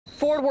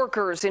Ford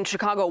workers in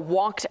Chicago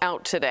walked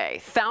out today.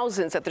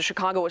 Thousands at the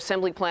Chicago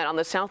assembly plant on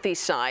the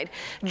southeast side,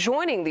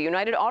 joining the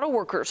United Auto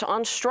Workers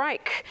on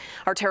strike.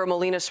 Our Tara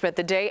Molina spent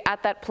the day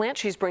at that plant.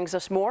 She brings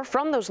us more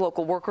from those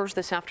local workers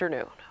this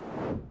afternoon.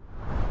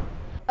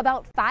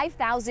 About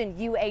 5,000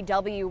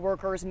 UAW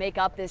workers make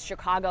up this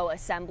Chicago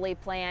assembly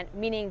plant,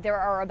 meaning there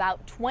are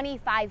about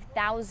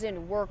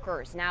 25,000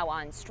 workers now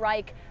on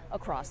strike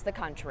across the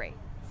country.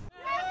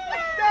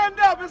 Stand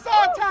up, it's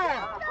our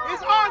time,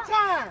 it's our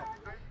time.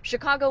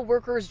 Chicago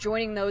workers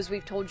joining those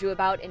we've told you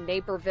about in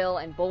Naperville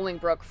and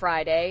Bolingbrook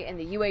Friday in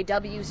the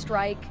UAW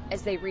strike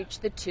as they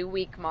reach the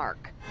 2-week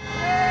mark.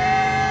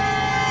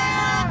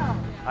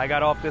 I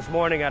got off this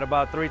morning at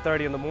about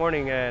 3:30 in the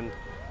morning, and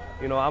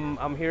you know,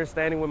 I'm here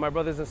standing with my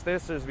brothers and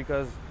sisters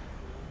because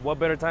what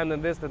better time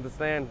than this than to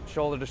stand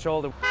shoulder to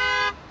shoulder.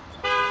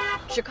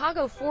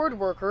 Chicago Ford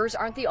workers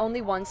aren't the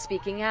only ones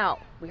speaking out.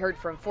 We heard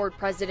from Ford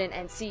President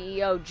and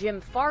CEO Jim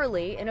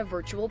Farley in a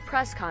virtual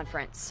press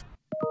conference.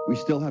 We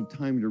still have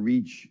time to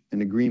reach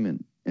an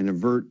agreement and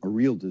avert a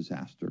real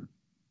disaster,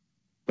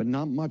 but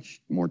not much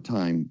more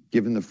time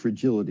given the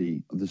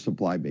fragility of the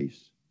supply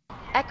base.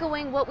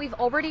 Echoing what we've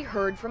already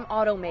heard from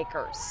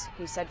automakers,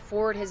 he said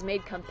Ford has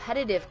made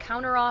competitive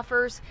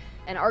counteroffers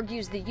and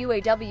argues the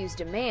UAW's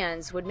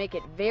demands would make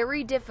it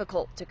very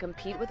difficult to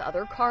compete with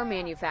other car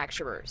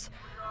manufacturers.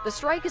 The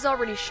strike has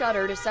already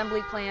shuttered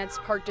assembly plants,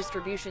 part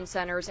distribution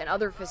centers, and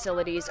other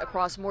facilities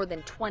across more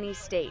than 20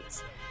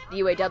 states. The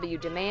UAW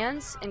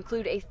demands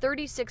include a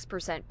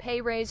 36%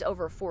 pay raise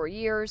over 4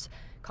 years,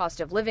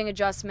 cost of living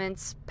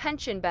adjustments,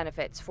 pension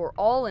benefits for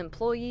all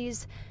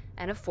employees,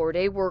 and a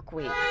 4-day work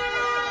week.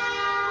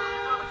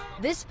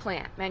 This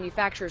plant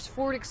manufactures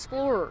Ford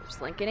Explorers,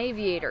 Lincoln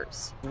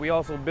Aviators. We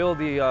also build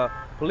the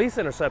police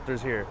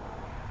interceptors here,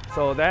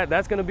 so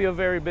that's going to be a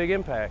very big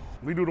impact.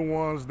 We do the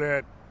ones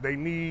that they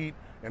need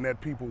and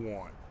that people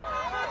want.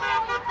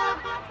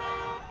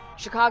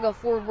 Chicago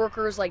Ford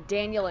workers like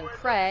Daniel and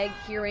Craig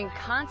hearing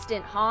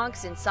constant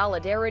honks in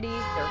solidarity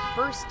their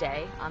first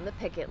day on the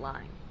picket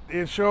line.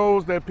 It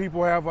shows that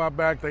people have our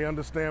back, they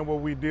understand what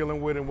we're dealing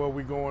with and what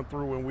we're going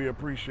through, and we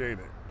appreciate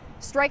it.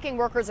 Striking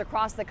workers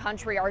across the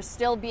country are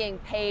still being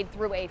paid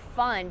through a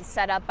fund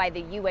set up by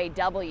the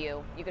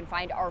UAW. You can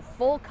find our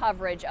full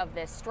coverage of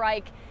this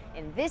strike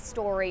in this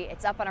story.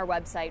 It's up on our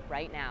website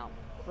right now.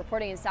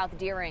 Reporting in South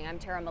Deering, I'm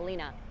Tara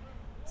Molina,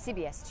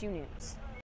 CBS 2 News.